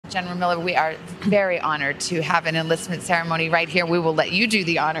General Miller, we are very honored to have an enlistment ceremony right here. We will let you do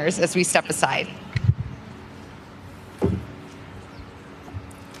the honors as we step aside.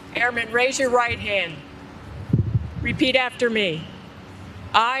 Airmen, raise your right hand. Repeat after me.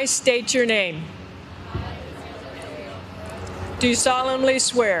 I state your name. Do solemnly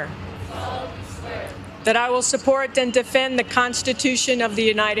swear that I will support and defend the Constitution of the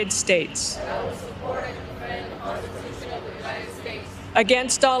United States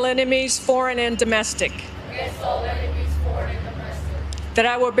against all enemies, foreign and domestic. That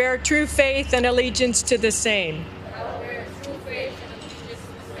I will bear true faith and allegiance to the same.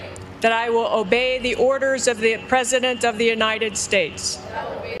 That I will obey the orders of the President of the United States.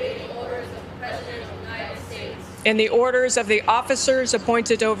 And the orders of the officers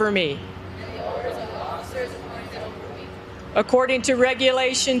appointed over me. According to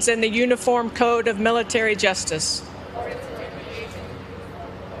regulations and the Uniform Code of Military Justice.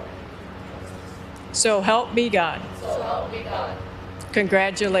 So help me God.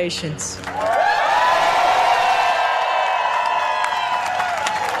 Congratulations.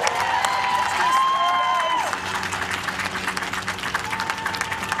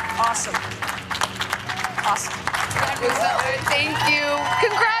 Awesome. Awesome. Thank you.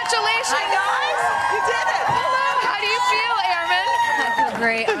 Congratulations. Hi, guys. You did it. Hello. How do you feel, Airman? I feel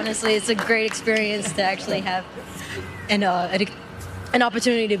great, honestly. It's a great experience to actually have an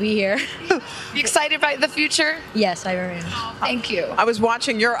opportunity to be here. You excited about the future? Yes, I am. Thank you. I was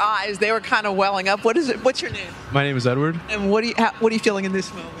watching your eyes. They wand kind of welling up. What is it? What's your name? My name is Edward. And what are you feeling in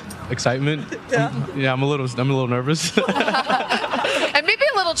this moment? Excitement. Yeah. I'm a little nervous. And maybe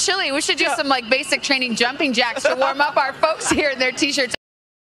a little chilly. We should do some like basic training jumping jacks to warm up our folks here in their t-shirts.